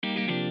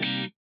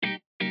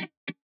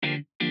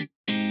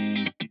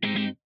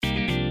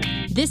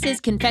This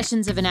is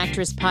Confessions of an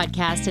Actress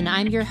podcast, and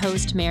I'm your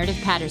host, Meredith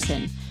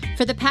Patterson.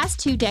 For the past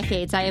 2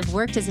 decades, I have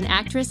worked as an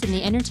actress in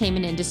the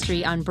entertainment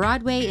industry on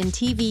Broadway, in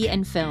TV,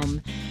 and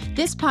film.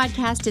 This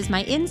podcast is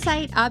my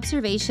insight,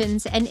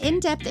 observations, and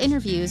in-depth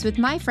interviews with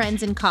my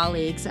friends and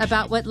colleagues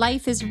about what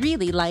life is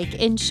really like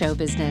in show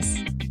business.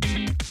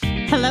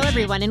 Hello,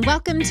 everyone, and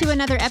welcome to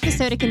another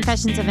episode of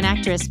Confessions of an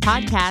Actress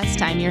podcast.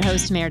 I'm your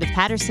host, Meredith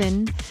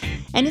Patterson,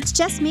 and it's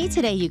just me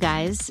today, you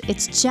guys.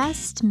 It's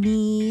just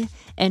me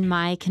and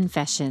my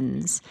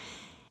confessions.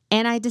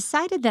 And I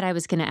decided that I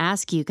was going to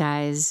ask you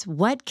guys,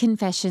 what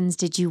confessions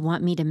did you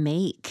want me to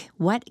make?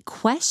 What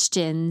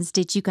questions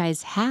did you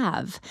guys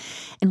have?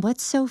 And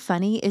what's so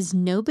funny is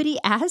nobody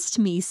asked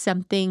me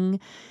something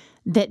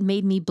that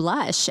made me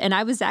blush. And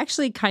I was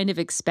actually kind of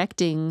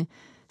expecting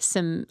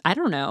some,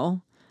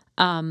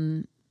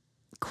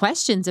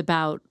 questions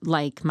about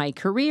like my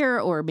career,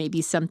 or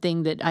maybe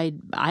something that I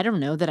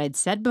don't know that I'd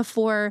said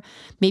before,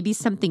 maybe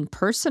something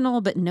personal,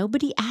 but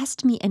nobody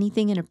asked me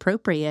anything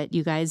inappropriate,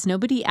 you guys.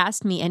 Nobody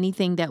asked me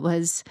anything that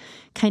was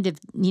kind of,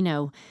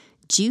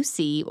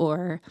 juicy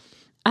or,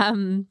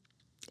 I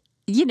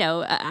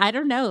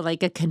don't know,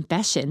 like a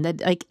confession that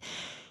like,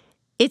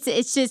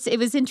 it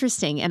was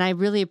interesting, and I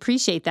really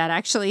appreciate that.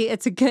 Actually,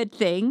 it's a good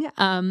thing.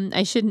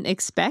 I shouldn't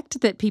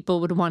expect that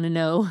people would want to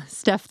know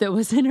stuff that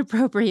was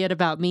inappropriate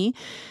about me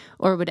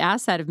or would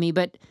ask that of me.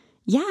 But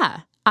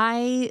yeah,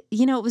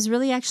 it was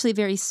really actually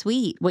very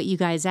sweet what you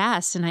guys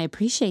asked, and I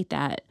appreciate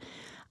that.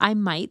 I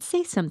might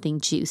say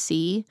something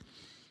juicy.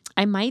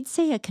 I might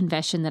say a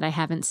confession that I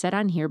haven't said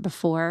on here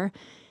before.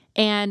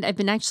 And I've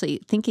been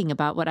actually thinking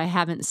about what I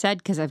haven't said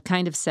because I've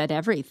kind of said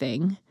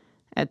everything.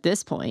 At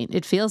this point,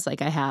 it feels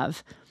like I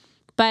have.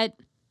 But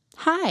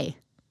hi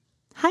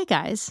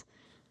guys.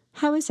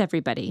 How is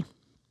everybody?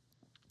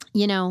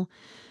 Oh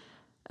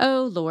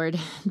Lord,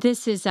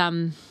 this is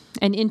an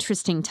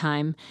interesting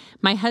time.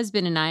 My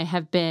husband and I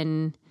have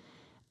been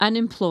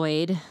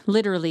unemployed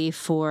literally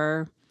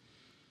for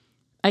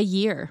a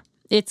year.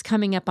 It's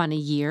coming up on a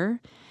year,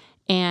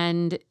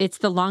 and it's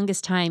the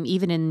longest time,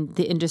 even in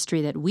the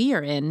industry that we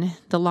are in,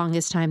 the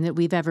longest time that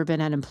we've ever been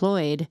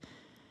unemployed.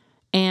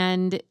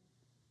 And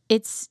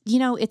it's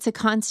a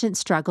constant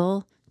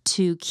struggle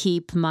to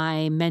keep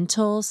my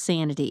mental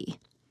sanity.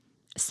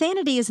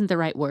 Sanity isn't the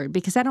right word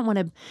because I don't want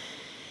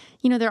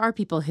to, there are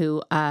people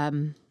who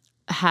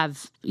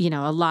have,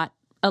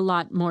 a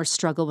lot more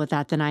struggle with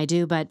that than I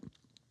do, but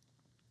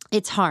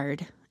it's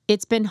hard.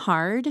 It's been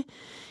hard,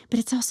 but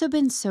it's also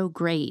been so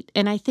great.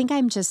 And I think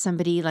I'm just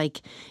somebody,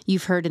 like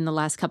you've heard in the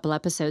last couple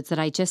episodes, that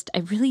I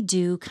really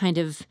do kind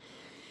of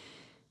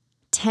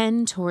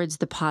tend towards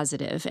the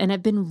positive. And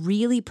I've been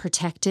really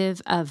protective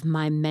of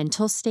my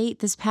mental state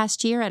this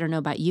past year. I don't know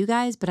about you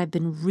guys, but I've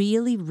been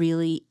really,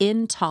 really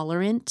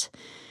intolerant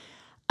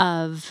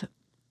of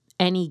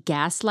any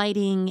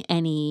gaslighting,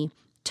 any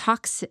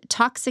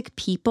toxic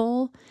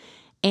people.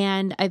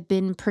 And I've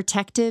been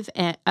protective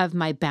of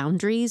my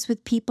boundaries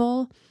with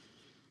people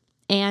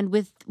and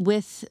with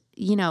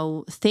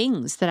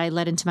things that I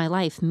let into my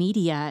life,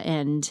 media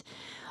and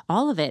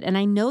all of it. And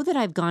I know that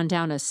I've gone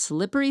down a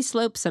slippery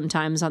slope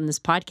sometimes on this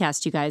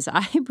podcast, you guys.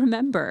 I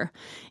remember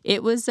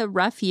it was a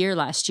rough year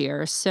last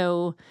year.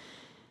 So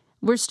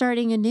we're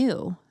starting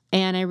anew.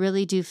 And I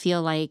really do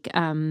feel like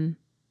I'm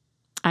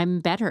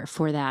better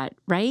for that,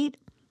 right?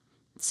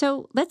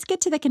 So let's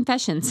get to the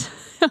confessions.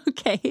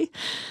 Okay.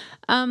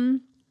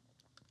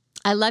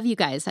 I love you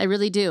guys. I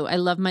really do. I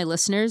love my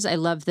listeners. I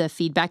love the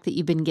feedback that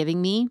you've been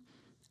giving me.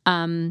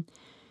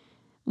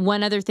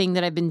 One other thing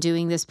that I've been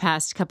doing this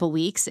past couple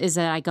weeks is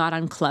that I got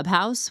on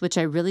Clubhouse, which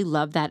I really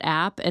love that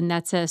app. And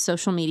that's a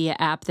social media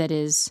app that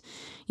is,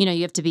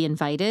 you have to be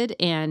invited.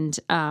 And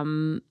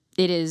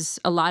it is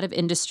a lot of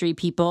industry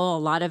people, a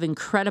lot of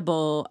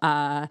incredible,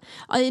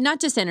 not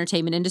just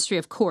entertainment industry,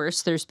 of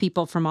course. There's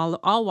people from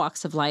all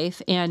walks of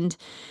life. And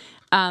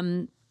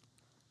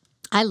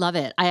I love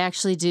it. I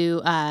actually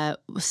do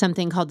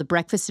something called the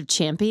Breakfast of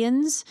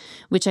Champions,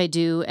 which I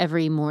do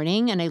every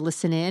morning, and I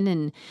listen in,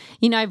 and,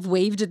 I've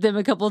waved at them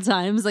a couple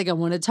times, like I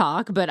want to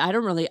talk, but I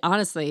don't really,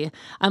 honestly,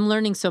 I'm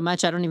learning so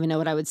much, I don't even know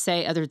what I would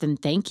say other than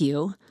thank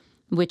you,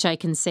 which I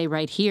can say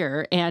right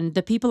here. And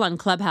the people on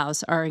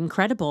Clubhouse are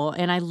incredible,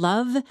 and I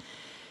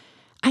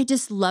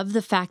just love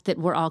the fact that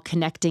we're all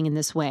connecting in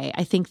this way.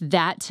 I think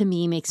that, to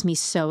me, makes me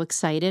so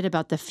excited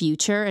about the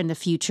future and the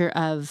future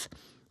of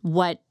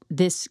what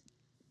this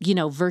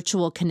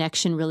virtual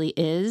connection really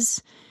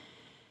is.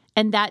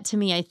 And that, to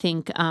me, I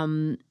think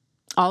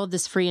all of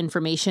this free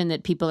information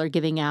that people are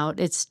giving out,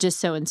 it's just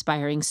so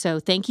inspiring. So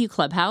thank you,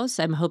 Clubhouse.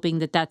 I'm hoping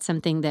that that's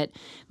something that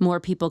more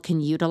people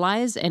can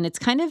utilize. And it's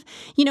kind of,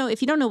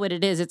 if you don't know what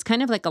it is, it's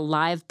kind of like a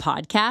live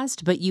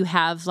podcast, but you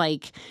have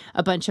like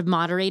a bunch of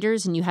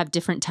moderators and you have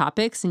different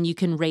topics, and you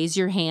can raise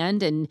your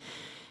hand and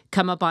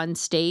come up on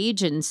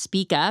stage and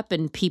speak up,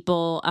 and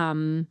people,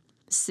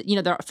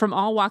 they're from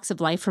all walks of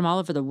life, from all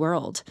over the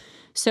world.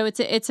 So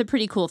it's a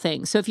pretty cool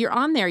thing. So if you're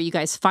on there, you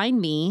guys find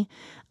me.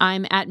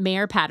 I'm at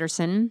Mayor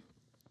Patterson,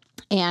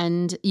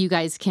 and you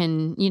guys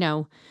can,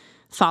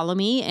 follow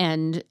me,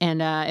 and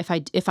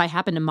if I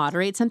happen to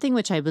moderate something,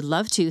 which I would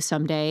love to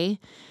someday.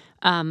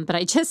 But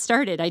I just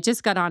started. I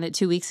just got on it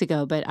 2 weeks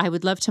ago, but I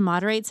would love to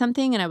moderate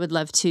something, and I would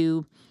love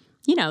to,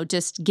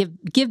 just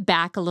give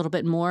back a little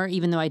bit more,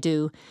 even though I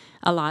do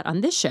a lot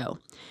on this show.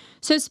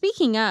 So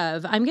speaking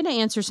of, I'm going to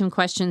answer some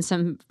questions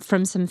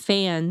from some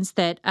fans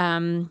that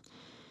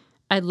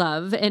I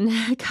love, and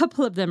a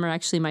couple of them are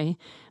actually my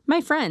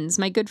friends,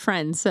 my good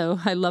friends. So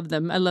I love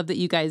them. I love that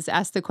you guys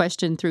asked the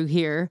question through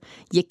here.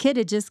 You could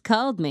have just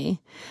called me.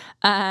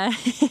 But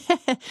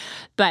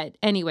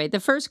anyway,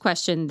 the first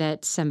question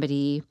that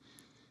somebody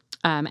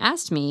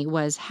asked me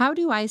was, how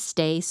do I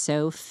stay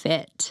so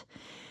fit?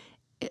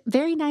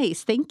 Very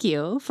nice. Thank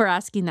you for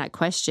asking that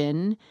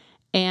question.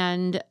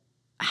 And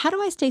how do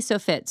I stay so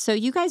fit? So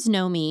you guys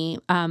know me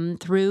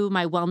through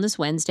my Wellness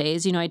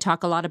Wednesdays. I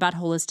talk a lot about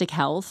holistic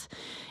health.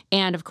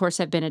 And of course,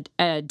 I've been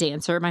a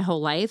dancer my whole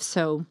life.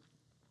 So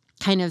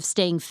kind of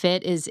staying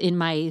fit is in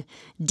my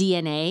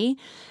DNA.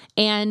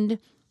 And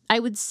I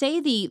would say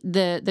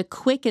the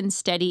quick and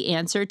steady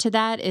answer to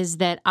that is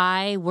that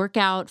I work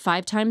out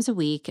 5 times a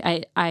week.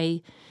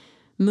 I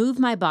move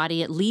my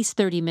body at least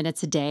 30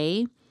 minutes a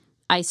day.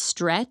 I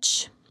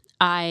stretch.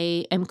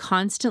 I am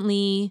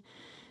constantly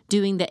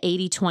doing the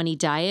 80-20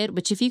 diet,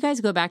 which if you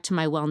guys go back to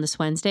my Wellness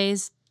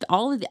Wednesdays,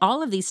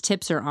 all of these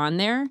tips are on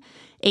there.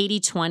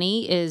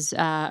 80-20 is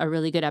a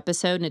really good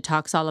episode, and it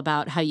talks all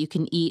about how you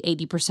can eat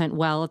 80%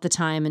 well at the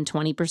time and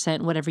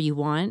 20% whatever you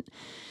want.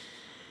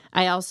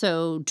 I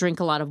also drink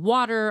a lot of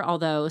water,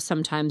 although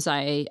sometimes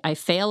I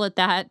fail at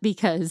that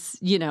because,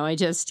 I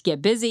just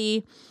get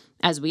busy,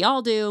 as we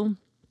all do.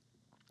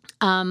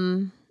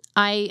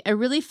 I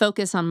really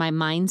focus on my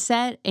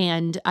mindset,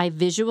 and I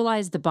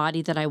visualize the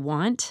body that I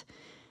want.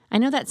 I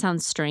know that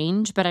sounds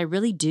strange, but I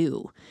really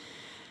do.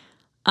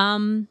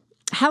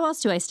 How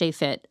else do I stay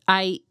fit?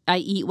 I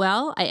eat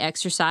well. I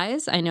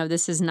exercise. I know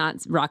this is not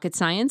rocket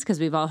science because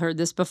we've all heard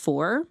this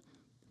before,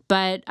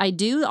 but I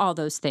do all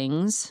those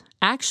things,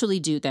 actually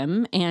do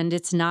them, and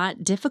it's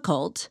not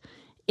difficult.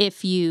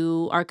 If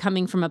you are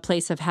coming from a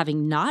place of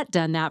having not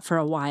done that for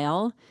a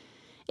while,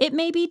 it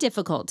may be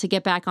difficult to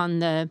get back on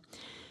the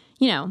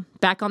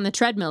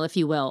treadmill, if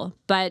you will,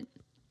 but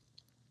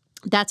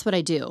that's what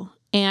I do.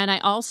 And I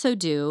also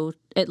do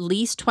at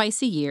least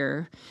twice a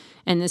year,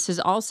 and this is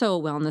also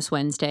a Wellness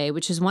Wednesday,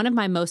 which is one of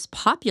my most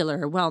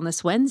popular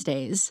Wellness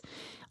Wednesdays,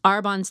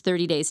 Arbonne's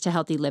 30 Days to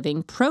Healthy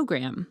Living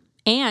program.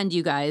 And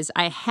you guys,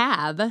 I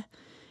have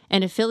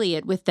an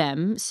affiliate with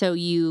them. So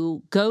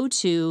you go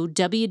to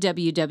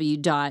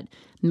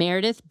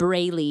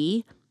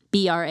www.meredithbrayley,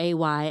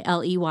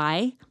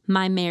 Brayley,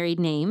 my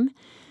married name,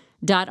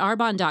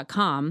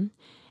 .arbonne.com,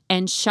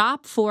 and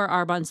shop for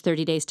Arbonne's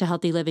 30 Days to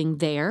Healthy Living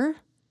there.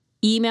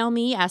 Email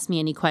me, ask me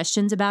any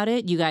questions about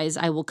it. You guys,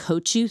 I will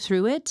coach you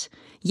through it.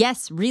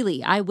 Yes,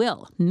 really, I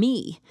will.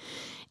 Me.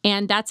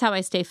 And that's how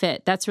I stay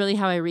fit. That's really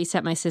how I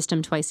reset my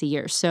system twice a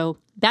year. So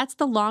that's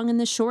the long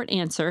and the short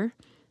answer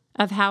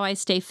of how I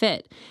stay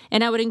fit.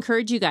 And I would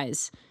encourage you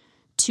guys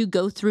to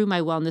go through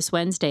my Wellness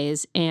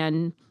Wednesdays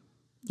and,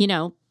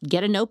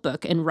 get a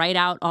notebook and write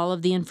out all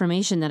of the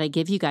information that I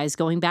give you guys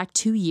going back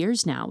 2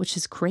 years now, which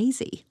is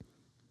crazy.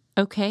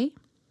 Okay?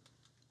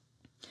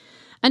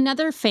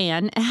 Another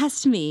fan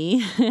asked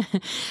me,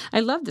 I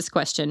love this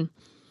question,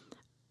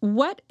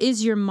 what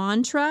is your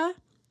mantra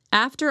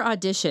after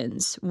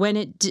auditions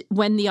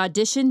when the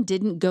audition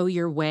didn't go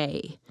your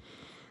way?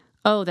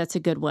 Oh, that's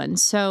a good one.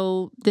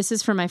 So this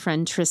is for my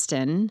friend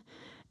Tristan,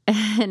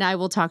 and I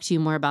will talk to you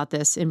more about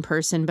this in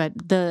person, but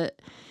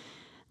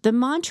the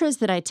mantras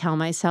that I tell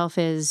myself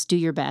is do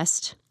your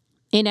best.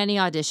 In any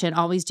audition,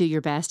 always do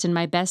your best, and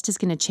my best is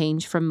going to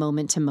change from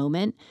moment to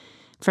moment,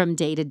 from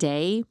day to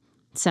day.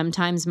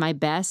 Sometimes my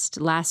best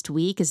last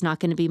week is not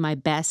going to be my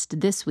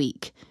best this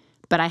week,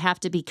 but I have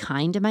to be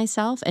kind to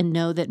myself and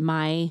know that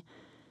my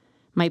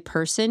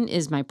person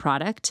is my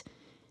product,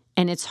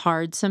 and it's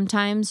hard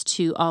sometimes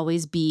to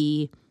always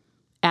be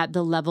at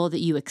the level that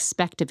you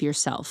expect of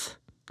yourself.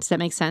 Does that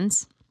make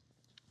sense?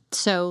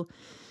 So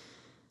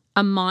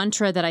a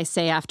mantra that I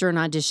say after an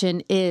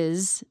audition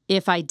is,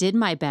 if I did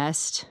my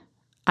best,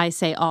 I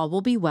say all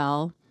will be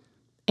well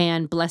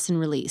and bless and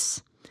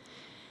release.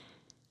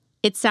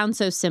 It sounds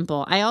so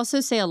simple. I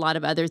also say a lot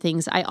of other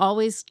things. I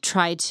always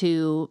try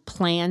to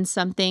plan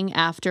something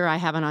after I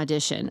have an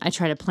audition. I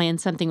try to plan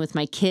something with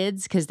my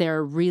kids because they're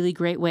a really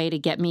great way to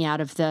get me out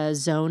of the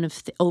zone of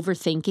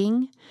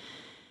overthinking.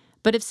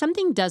 But if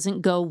something doesn't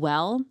go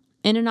well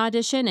in an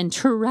audition, and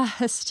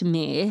trust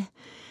me,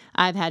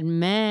 I've had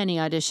many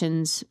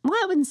auditions, well,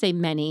 I wouldn't say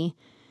many,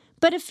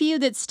 but a few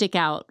that stick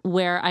out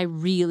where I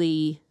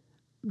really,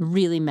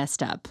 really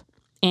messed up.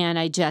 And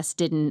I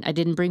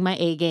didn't bring my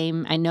A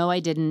game. I know I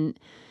didn't.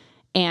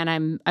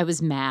 And I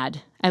was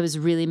mad. I was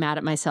really mad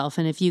at myself.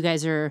 And if you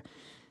guys are,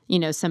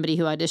 somebody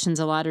who auditions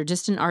a lot or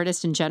just an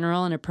artist in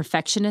general and a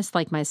perfectionist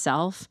like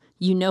myself,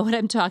 you know what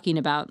I'm talking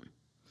about.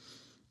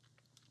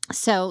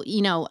 So,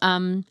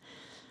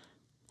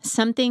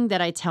 something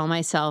that I tell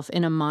myself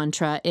in a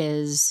mantra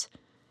is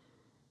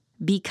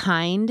be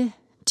kind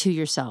to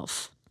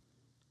yourself.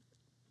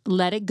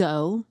 let it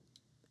go,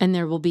 and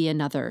there will be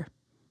another.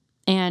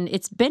 And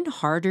it's been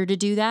harder to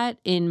do that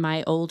in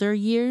my older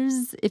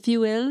years, if you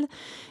will,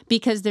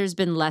 because there's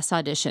been less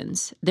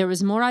auditions. There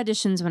was more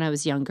auditions when I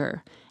was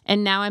younger.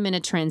 And now I'm in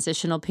a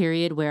transitional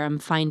period where I'm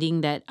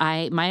finding that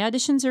my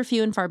auditions are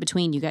few and far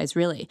between, you guys,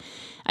 really.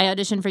 I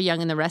auditioned for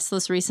Young and the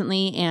Restless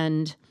recently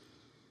and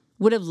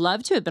would have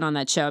loved to have been on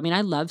that show. I mean,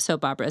 I love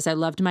soap operas. I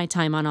loved my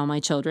time on All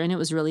My Children. It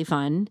was really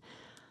fun.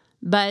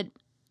 But,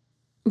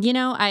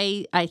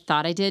 I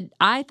thought I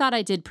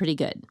did pretty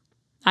good.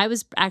 I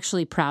was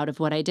actually proud of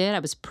what I did. I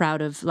was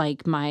proud of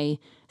my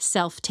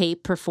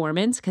self-tape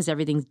performance because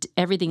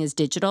everything is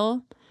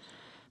digital.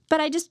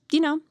 But I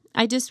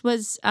just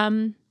was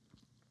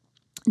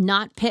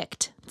not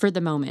picked for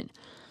the moment.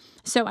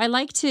 So I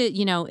like to,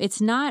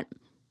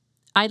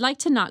 I'd like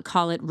to not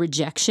call it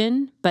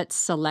rejection, but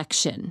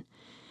selection,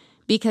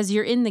 because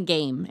you're in the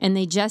game and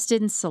they just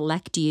didn't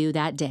select you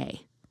that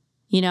day.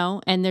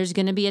 And there's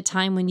going to be a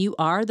time when you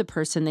are the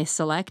person they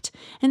select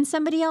and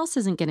somebody else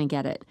isn't going to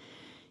get it.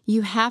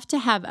 You have to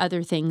have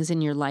other things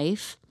in your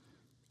life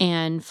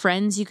and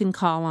friends you can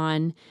call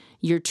on,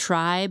 your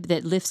tribe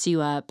that lifts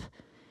you up,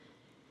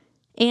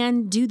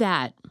 and do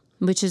that,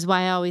 which is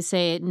why I always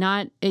say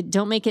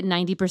don't make it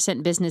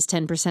 90% business,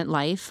 10%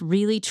 life.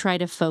 Really try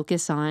to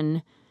focus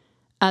on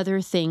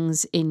other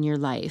things in your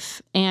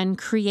life and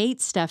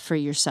create stuff for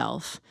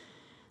yourself.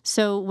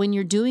 So when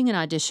you're doing an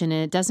audition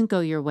and it doesn't go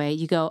your way,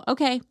 you go,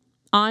 okay,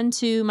 on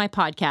to my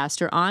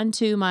podcast or on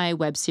to my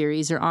web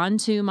series or on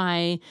to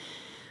my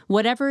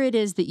whatever it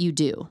is that you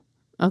do,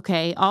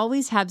 okay?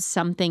 Always have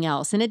something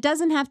else. And it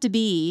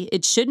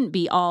shouldn't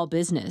be all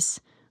business.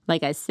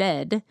 Like I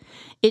said,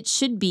 it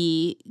should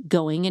be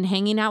going and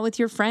hanging out with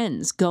your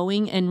friends,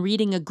 going and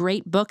reading a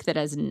great book that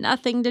has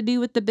nothing to do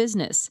with the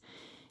business,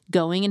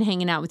 going and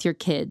hanging out with your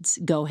kids,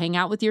 go hang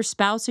out with your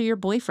spouse or your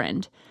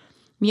boyfriend.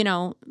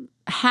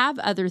 Have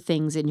other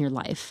things in your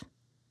life,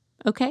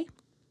 okay?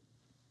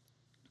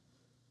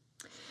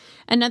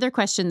 Another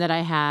question that I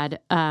had,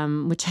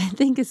 which I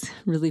think is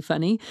really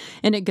funny,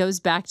 and it goes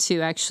back to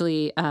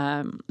actually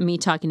me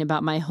talking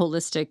about my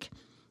holistic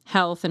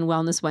health and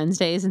wellness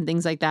Wednesdays and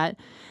things like that.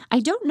 I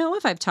don't know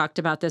if I've talked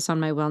about this on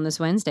my Wellness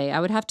Wednesday. I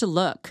would have to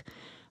look.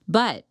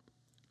 But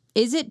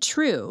is it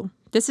true?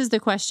 This is the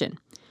question.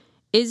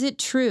 Is it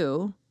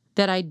true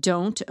that I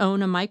don't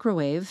own a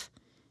microwave?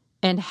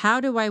 And how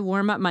do I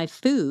warm up my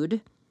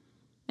food?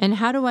 And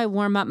how do I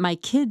warm up my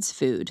kids'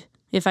 food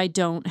if I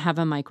don't have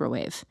a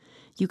microwave?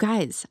 You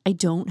guys, I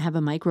don't have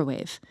a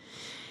microwave.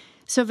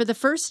 So for the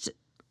first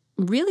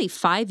really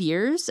 5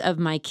 years of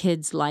my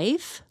kids'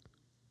 life,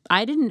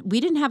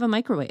 we didn't have a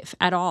microwave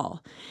at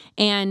all.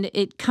 And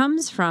it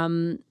comes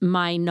from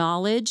my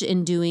knowledge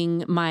in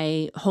doing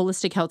my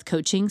holistic health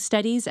coaching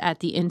studies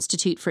at the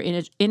Institute for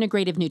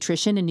Integrative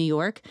Nutrition in New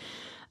York.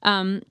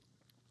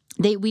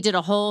 We did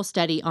a whole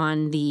study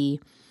on the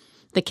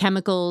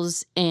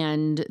chemicals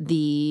and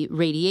the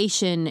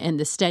radiation and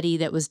the study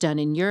that was done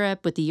in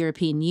Europe with the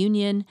European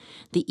Union,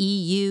 the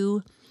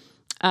EU,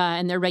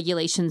 and their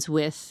regulations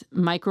with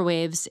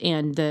microwaves.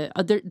 And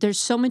there's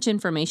so much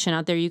information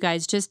out there, you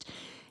guys. Just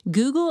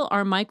Google,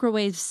 "Are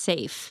microwaves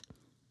safe?"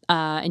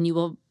 And you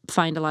will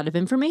find a lot of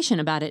information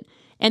about it.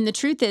 And the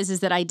truth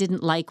is that I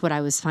didn't like what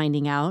I was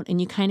finding out, and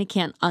you kind of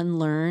can't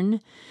unlearn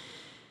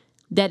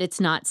that it's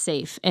not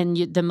safe.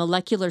 And the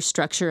molecular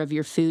structure of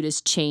your food is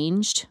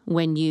changed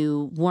when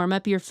you warm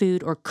up your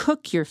food or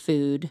cook your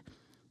food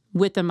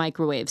with a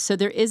microwave. So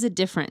there is a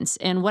difference.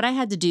 And what I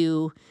had to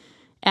do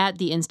at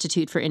the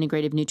Institute for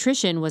Integrative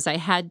Nutrition was I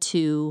had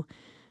to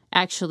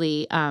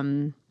actually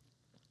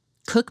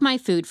cook my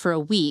food for a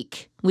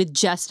week with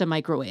just a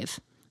microwave.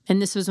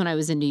 And this was when I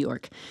was in New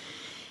York.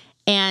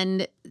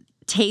 And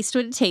taste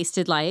what it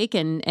tasted like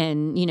and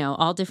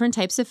all different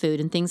types of food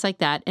and things like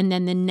that. And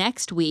then the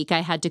next week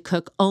I had to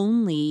cook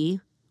only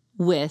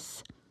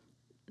with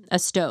a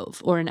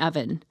stove or an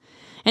oven.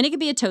 And it could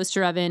be a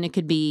toaster oven, it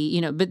could be,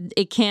 but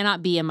it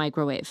cannot be a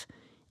microwave.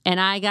 And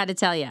I got to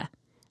tell you,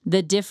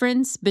 the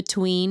difference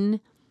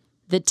between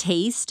the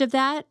taste of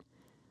that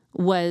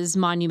was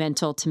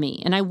monumental to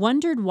me. And I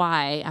wondered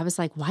why. I was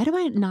like, why do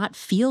I not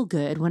feel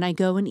good when I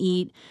go and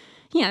eat?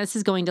 This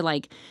is going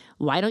to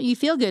why don't you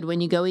feel good when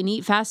you go and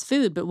eat fast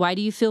food? But why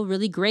do you feel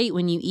really great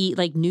when you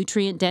eat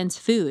nutrient-dense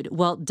food?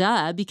 Well,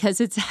 duh, because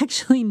it's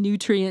actually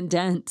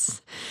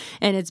nutrient-dense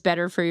and it's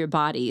better for your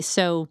body.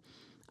 So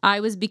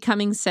I was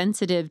becoming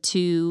sensitive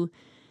to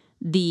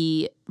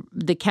the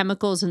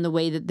chemicals and the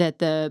way that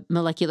the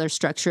molecular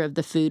structure of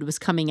the food was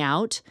coming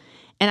out.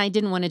 And I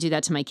didn't want to do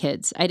that to my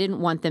kids. I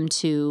didn't want them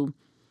to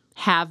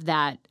have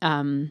that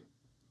in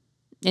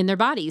their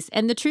bodies.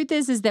 And the truth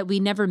is that we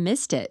never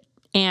missed it.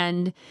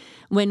 And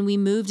when we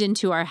moved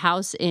into our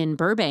house in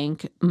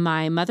Burbank,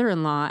 my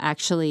mother-in-law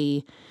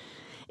actually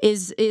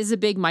is a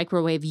big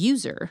microwave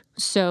user.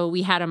 So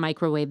we had a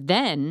microwave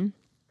then,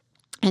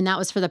 and that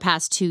was for the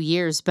past 2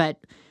 years, but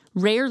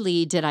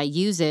rarely did I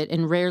use it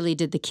and rarely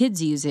did the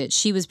kids use it.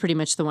 She was pretty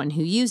much the one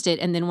who used it.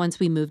 And then once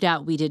we moved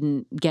out, we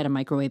didn't get a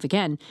microwave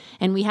again.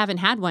 And we haven't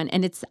had one,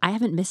 and I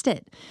haven't missed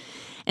it.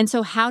 And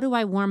so how do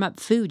I warm up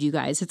food, you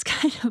guys? It's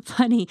kind of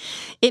funny.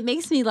 It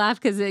makes me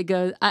laugh because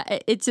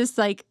it's just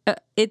like,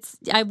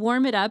 I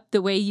warm it up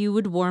the way you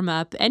would warm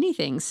up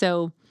anything.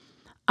 So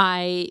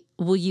I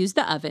will use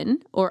the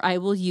oven or I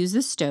will use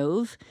the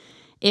stove.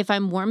 If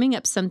I'm warming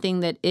up something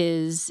that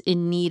is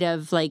in need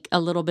of like a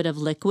little bit of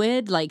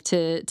liquid, like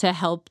to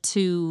help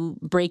to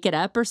break it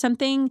up or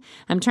something,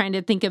 I'm trying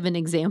to think of an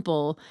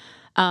example.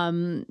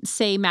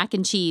 Say mac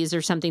and cheese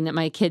or something that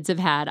my kids have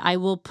had, I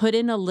will put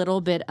in a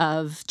little bit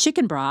of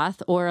chicken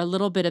broth or a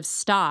little bit of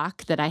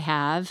stock that I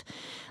have.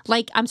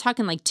 Like I'm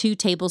talking like 2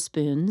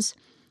 tablespoons,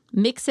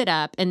 mix it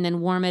up and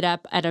then warm it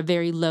up at a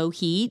very low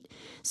heat.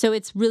 So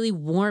it's really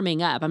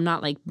warming up. I'm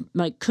not like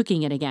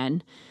cooking it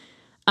again.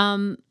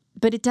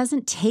 But it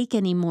doesn't take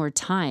any more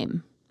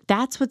time.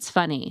 That's what's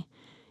funny.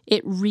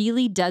 It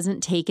really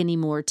doesn't take any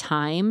more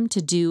time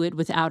to do it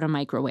without a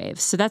microwave.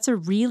 So that's a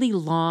really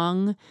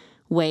long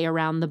way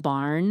around the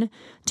barn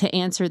to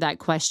answer that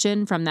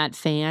question from that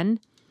fan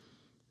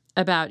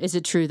about, is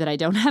it true that I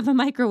don't have a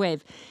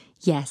microwave?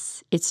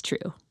 Yes, it's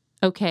true.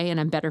 Okay, and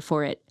I'm better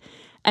for it.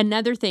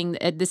 Another thing,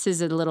 this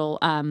is a little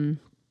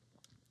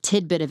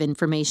tidbit of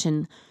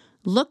information.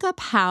 Look up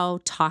how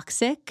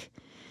toxic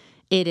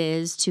it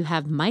is to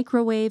have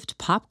microwaved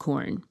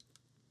popcorn.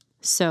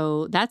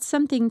 So that's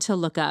something to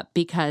look up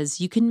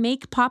because you can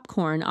make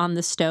popcorn on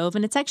the stove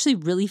and it's actually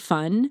really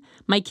fun.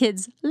 My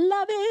kids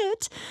love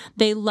it.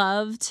 They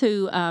love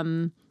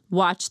to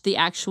watch the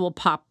actual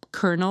pop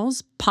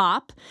kernels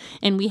pop,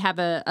 and we have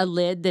a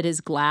lid that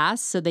is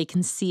glass so they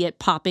can see it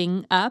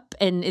popping up,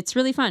 and it's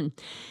really fun.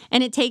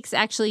 And it takes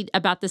actually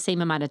about the same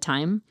amount of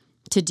time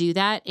to do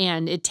that,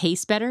 and it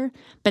tastes better,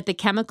 but the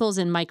chemicals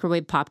in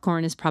microwave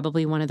popcorn is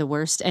probably one of the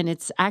worst, and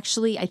it's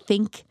actually, I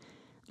think,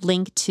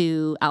 linked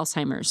to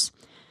Alzheimer's.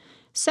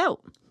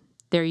 So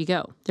there you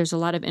go. There's a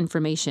lot of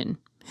information.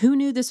 Who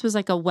knew this was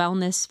like a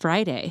Wellness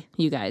Friday,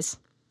 you guys?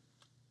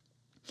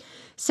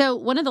 So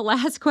one of the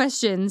last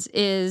questions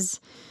is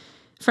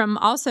from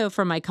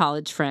my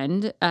college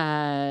friend,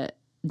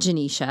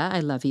 Janisha.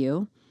 I love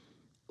you.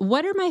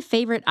 What are my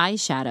favorite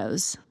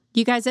eyeshadows?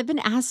 You guys, I've been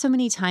asked so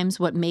many times,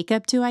 what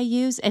makeup do I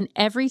use? And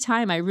every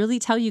time I really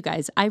tell you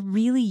guys, I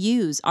really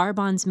use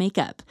Arbonne's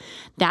makeup.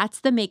 That's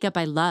the makeup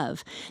I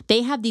love.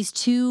 They have these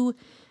 2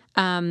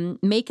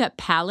 makeup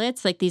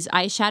palettes, like these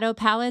eyeshadow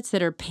palettes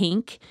that are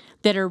pink,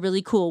 that are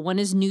really cool. One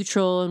is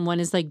neutral and one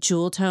is like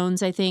jewel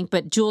tones, I think.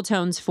 But jewel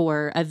tones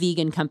for a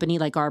vegan company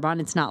like Arbonne,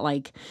 it's not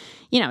like,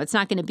 it's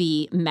not going to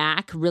be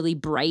MAC, really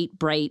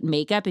bright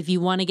makeup. If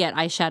you want to get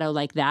eyeshadow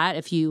like that,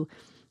 if you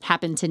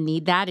happen to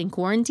need that in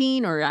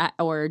quarantine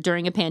or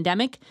during a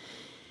pandemic,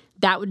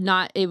 it would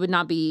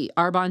not be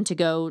Arbonne to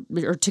go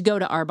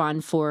to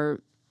Arbonne for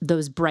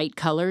those bright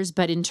colors.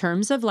 But in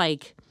terms of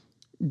like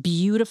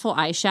beautiful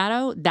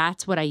eyeshadow,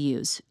 that's what I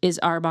use is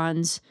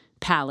Arbonne's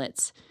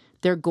palettes.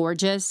 They're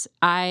gorgeous.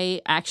 I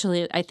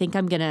think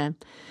I'm going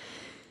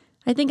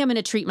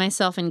to treat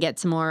myself and get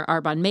some more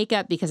Arbonne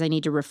makeup because I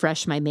need to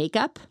refresh my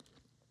makeup.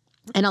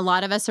 And a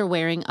lot of us are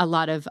wearing a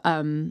lot of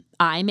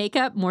eye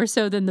makeup, more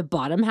so than the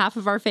bottom half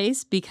of our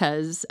face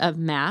because of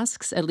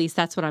masks. At least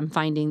that's what I'm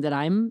finding that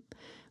I'm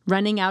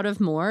running out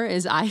of more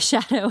is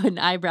eyeshadow and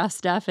eyebrow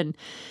stuff and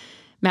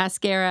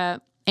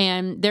mascara.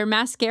 And their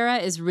mascara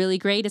is really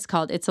great. It's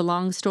called It's a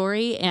Long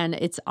Story, and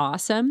it's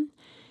awesome.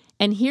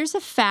 And here's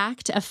a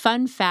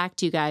fun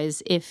fact, you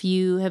guys. If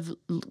you have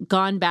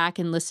gone back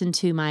and listened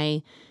to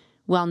my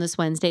Wellness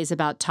Wednesdays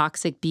about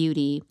toxic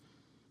beauty,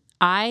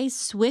 I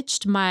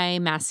switched my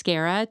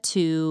mascara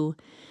to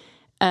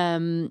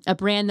a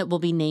brand that will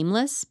be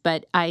nameless,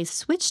 but I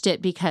switched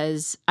it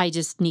because I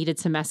just needed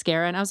some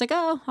mascara. And I was like,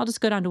 I'll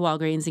just go down to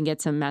Walgreens and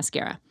get some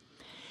mascara.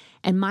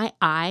 And my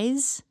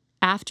eyes,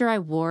 after I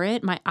wore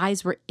it, my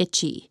eyes were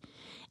itchy.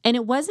 And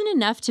it wasn't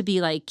enough to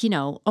be like,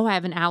 I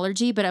have an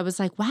allergy, but I was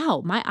like,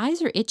 wow, my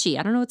eyes are itchy.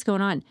 I don't know what's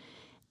going on.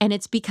 And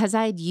it's because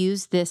I had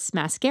used this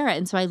mascara.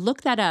 And so I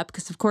looked that up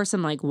because, of course,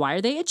 I'm like, why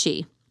are they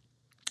itchy?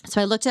 So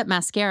I looked up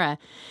mascara.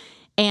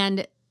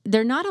 And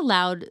they're not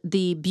allowed,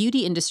 the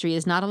beauty industry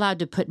is not allowed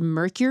to put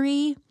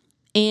mercury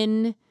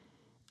in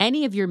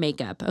any of your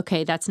makeup.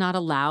 Okay, that's not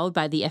allowed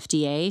by the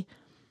FDA,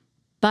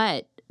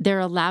 but they're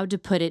allowed to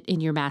put it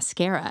in your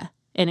mascara,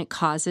 and it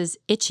causes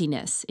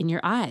itchiness in your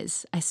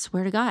eyes. I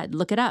swear to God,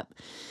 look it up.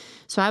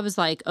 So I was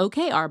like,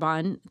 okay,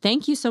 Arbonne,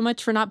 thank you so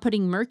much for not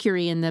putting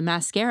mercury in the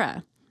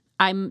mascara.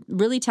 I'm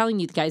really telling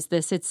you guys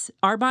this.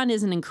 Arbonne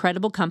is an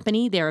incredible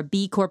company. They're a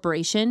B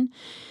Corporation.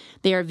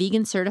 They are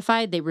vegan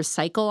certified. They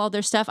recycle all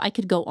their stuff. I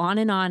could go on,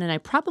 and I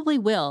probably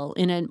will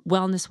in a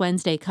Wellness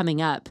Wednesday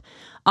coming up,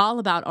 all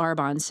about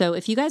Arbonne. So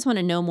if you guys want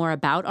to know more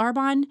about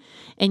Arbonne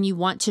and you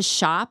want to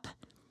shop,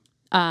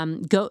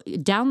 go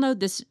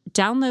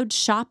download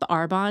Shop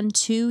Arbonne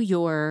to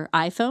your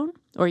iPhone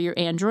or your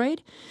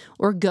Android,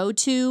 or go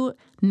to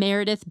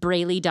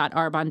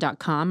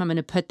meredithbraley.arbonne.com. I'm going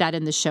to put that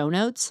in the show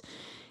notes.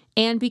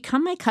 And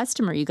become my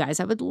customer, you guys.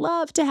 I would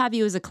love to have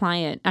you as a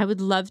client. I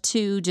would love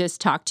to just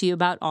talk to you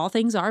about all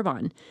things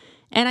Arbonne.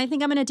 And I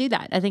think I'm going to do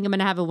that. I think I'm going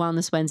to have a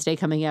Wellness Wednesday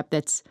coming up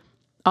that's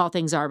all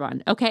things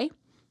Arbonne. Okay?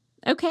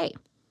 Okay.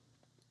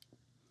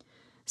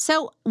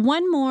 So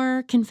one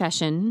more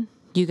confession,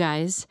 you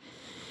guys.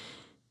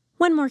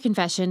 One more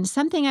confession,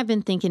 something I've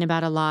been thinking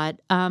about a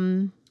lot.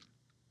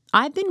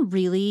 I've been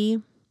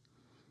really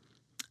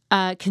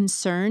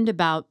concerned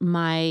about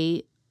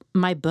my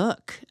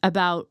book,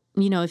 about,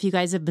 if you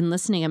guys have been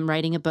listening, I'm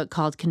writing a book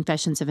called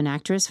Confessions of an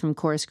Actress, From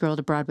Chorus Girl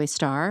to Broadway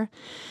Star,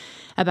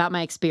 about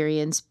my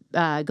experience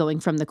going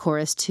from the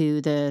chorus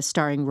to the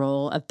starring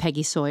role of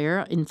Peggy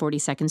Sawyer in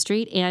 42nd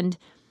Street. And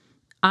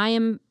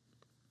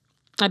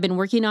I've been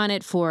working on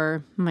it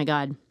for, oh my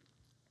God,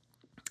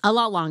 a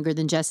lot longer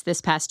than just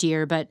this past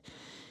year, but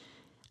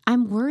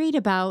I'm worried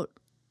about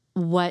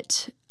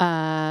what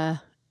my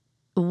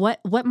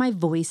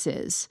voice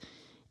is.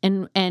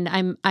 And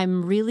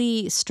I'm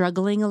really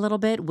struggling a little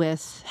bit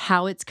with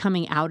how it's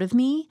coming out of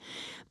me,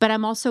 but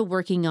I'm also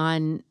working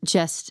on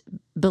just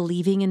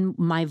believing in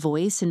my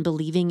voice and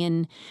believing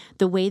in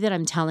the way that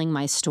I'm telling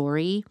my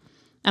story.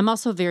 I'm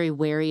also very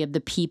wary of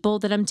the people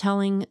that I'm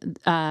telling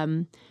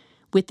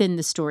within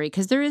the story,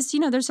 because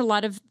there's a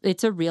lot of,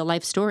 it's a real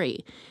life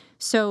story.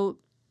 So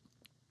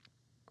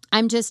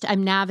I'm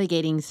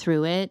navigating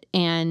through it,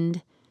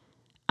 and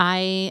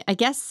I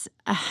guess,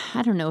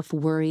 I don't know if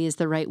worry is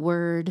the right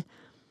word,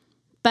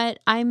 but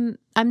I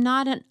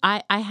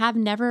have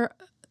never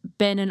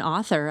been an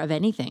author of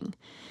anything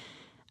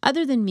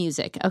other than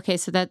music. Okay,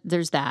 so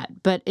there's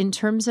that. But in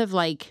terms of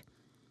I'm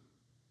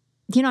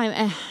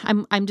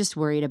just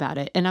worried about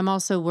it. And I'm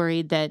also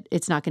worried that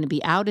it's not going to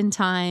be out in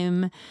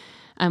time.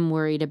 I'm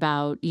worried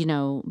about,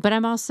 but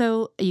I'm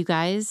also, you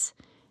guys,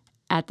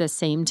 at the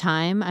same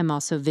time, I'm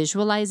also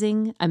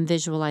visualizing. I'm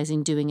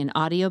visualizing doing an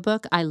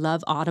audiobook. I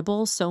love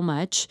Audible so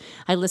much.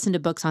 I listen to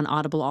books on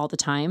Audible all the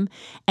time.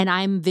 And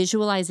I'm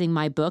visualizing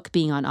my book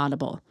being on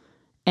Audible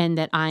and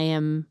that I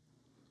am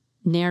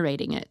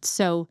narrating it.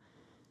 So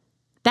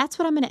that's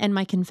what I'm going to end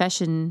my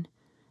confession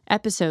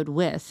episode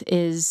with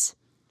is,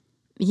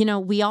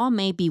 we all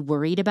may be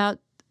worried about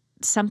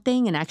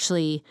something and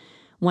actually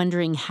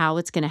wondering how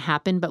it's going to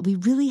happen, but we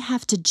really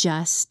have to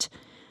just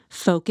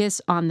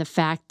focus on the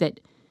fact that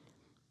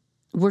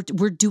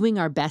we're doing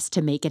our best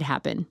to make it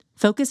happen.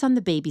 Focus on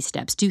the baby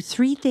steps. Do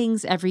 3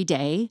 things every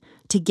day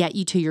to get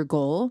you to your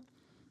goal,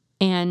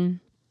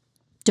 and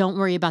don't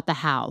worry about the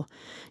how.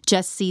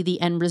 Just see the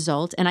end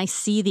result, and I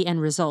see the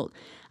end result.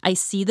 I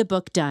see the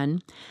book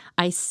done.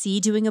 I see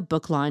doing a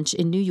book launch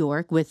in New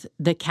York with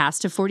the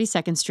cast of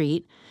 42nd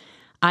Street.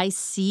 I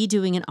see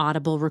doing an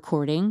Audible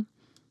recording.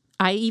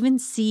 I even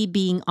see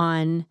being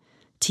on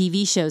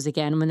TV shows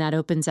again when that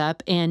opens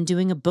up and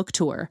doing a book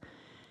tour.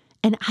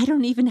 And I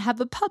don't even have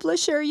a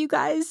publisher, you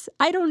guys.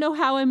 I don't know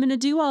how I'm going to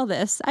do all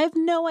this. I have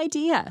no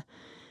idea.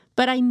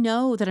 But I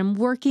know that I'm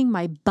working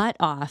my butt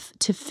off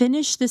to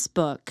finish this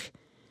book.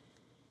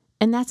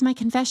 And that's my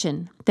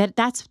confession.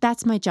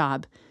 That's my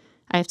job.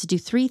 I have to do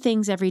 3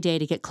 things every day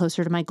to get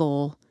closer to my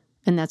goal.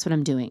 And that's what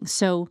I'm doing.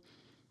 So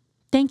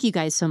thank you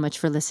guys so much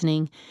for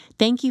listening.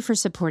 Thank you for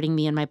supporting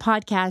me and my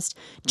podcast.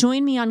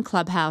 Join me on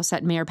Clubhouse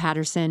at Mayor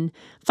Patterson.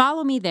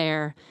 Follow me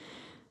there.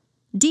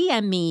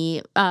 DM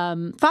me,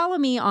 follow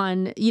me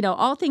on,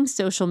 all things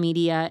social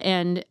media.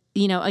 And,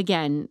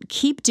 again,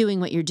 keep doing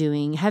what you're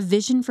doing. Have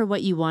vision for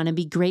what you want and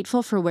be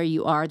grateful for where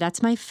you are.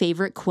 That's my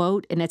favorite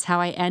quote, and it's how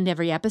I end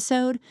every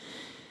episode.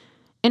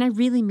 And I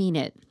really mean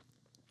it.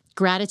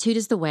 Gratitude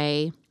is the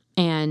way.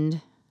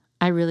 And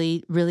I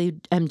really, really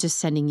am just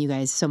sending you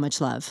guys so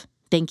much love.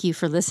 Thank you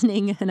for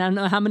listening. And I don't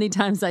know how many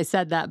times I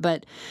said that,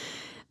 but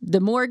the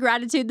more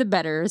gratitude, the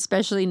better,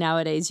 especially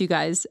nowadays, you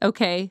guys.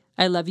 Okay,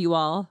 I love you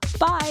all.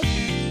 Bye.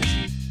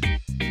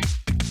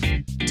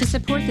 To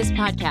support this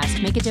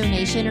podcast, make a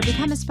donation, or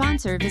become a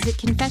sponsor, visit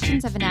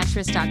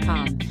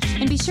confessionsofanactress.com.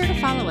 And be sure to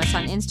follow us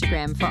on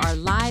Instagram for our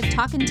live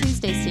Talkin'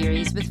 Tuesday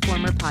series with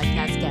former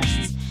podcast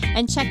guests.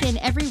 And check in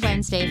every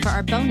Wednesday for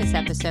our bonus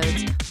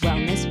episodes,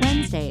 Wellness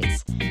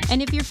Wednesdays.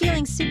 And if you're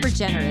feeling super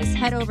generous,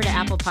 head over to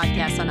Apple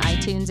Podcasts on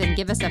iTunes and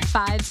give us a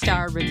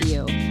 5-star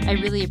review. I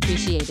really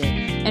appreciate it.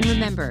 And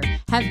remember,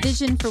 have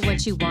vision for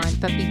what you want,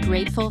 but be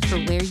grateful for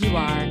where you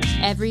are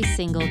every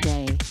single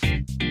day.